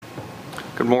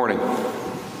Good morning.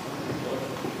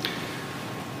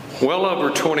 Well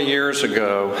over 20 years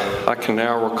ago, I can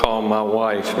now recall my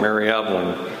wife, Mary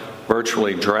Evelyn,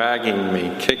 virtually dragging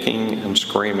me, kicking and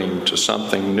screaming, to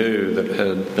something new that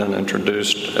had been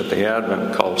introduced at the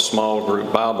Advent called Small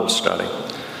Group Bible Study.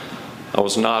 I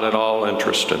was not at all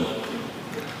interested.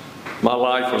 My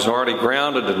life was already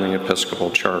grounded in the Episcopal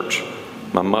Church.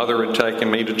 My mother had taken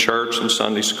me to church and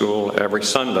Sunday school every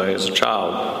Sunday as a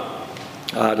child.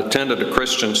 I had attended a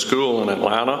Christian school in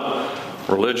Atlanta.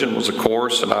 Religion was a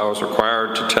course that I was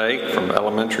required to take from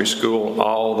elementary school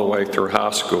all the way through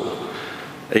high school.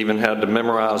 I even had to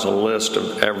memorize a list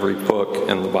of every book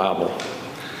in the Bible.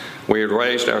 We had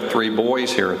raised our 3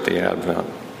 boys here at the Advent.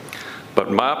 But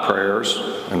my prayers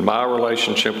and my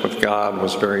relationship with God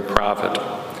was very private.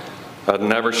 I'd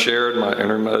never shared my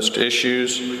innermost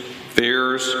issues,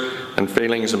 fears, and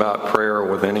feelings about prayer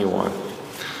with anyone.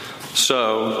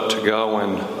 So, to go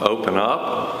and open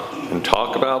up and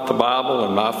talk about the Bible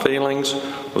and my feelings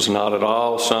was not at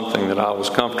all something that I was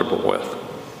comfortable with.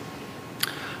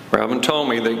 Reverend told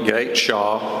me that Gate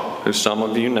Shaw, who some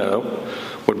of you know,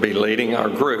 would be leading our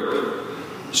group.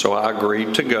 So I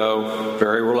agreed to go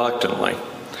very reluctantly.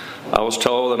 I was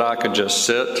told that I could just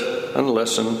sit and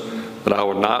listen, that I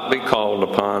would not be called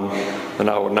upon, and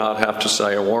I would not have to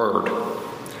say a word.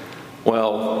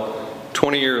 Well,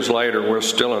 20 years later, we're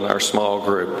still in our small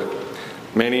group.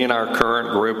 Many in our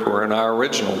current group were in our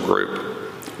original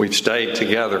group. We've stayed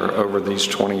together over these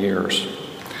 20 years.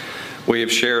 We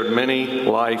have shared many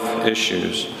life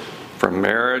issues, from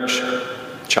marriage,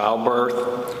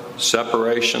 childbirth,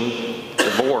 separation,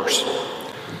 divorce,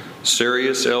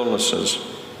 serious illnesses,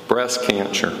 breast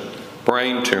cancer,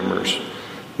 brain tumors,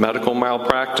 medical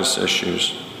malpractice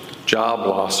issues, job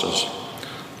losses,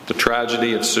 the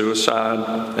tragedy of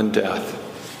suicide and death.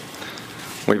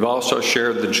 We've also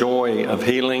shared the joy of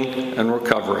healing and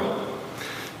recovery.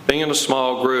 Being in a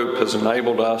small group has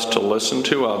enabled us to listen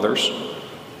to others,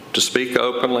 to speak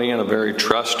openly in a very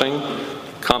trusting,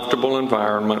 comfortable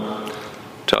environment,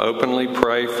 to openly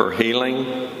pray for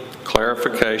healing,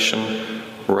 clarification,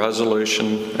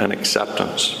 resolution, and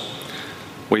acceptance.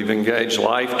 We've engaged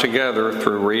life together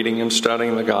through reading and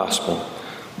studying the gospel.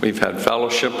 We've had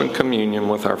fellowship and communion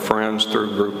with our friends through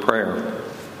group prayer.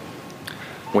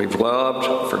 We've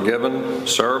loved, forgiven,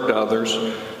 served others,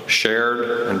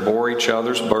 shared and bore each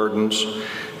other's burdens,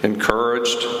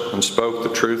 encouraged and spoke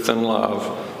the truth in love,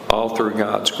 all through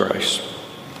God's grace.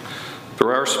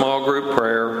 Through our small group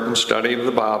prayer and study of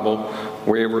the Bible,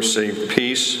 we have received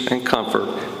peace and comfort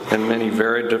in many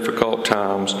very difficult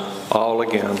times, all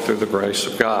again through the grace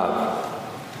of God.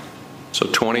 So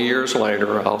 20 years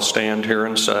later, I'll stand here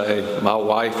and say, my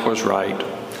wife was right.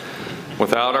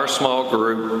 Without our small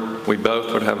group, we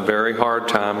both would have a very hard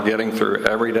time getting through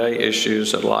everyday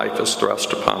issues that life has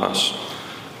thrust upon us.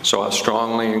 So I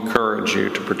strongly encourage you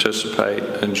to participate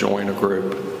and join a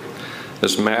group.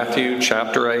 As Matthew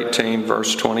chapter 18,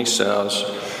 verse 20 says,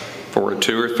 "For where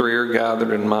 2 or 3 are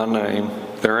gathered in my name,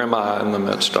 there am I in the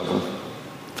midst of them."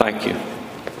 Thank you.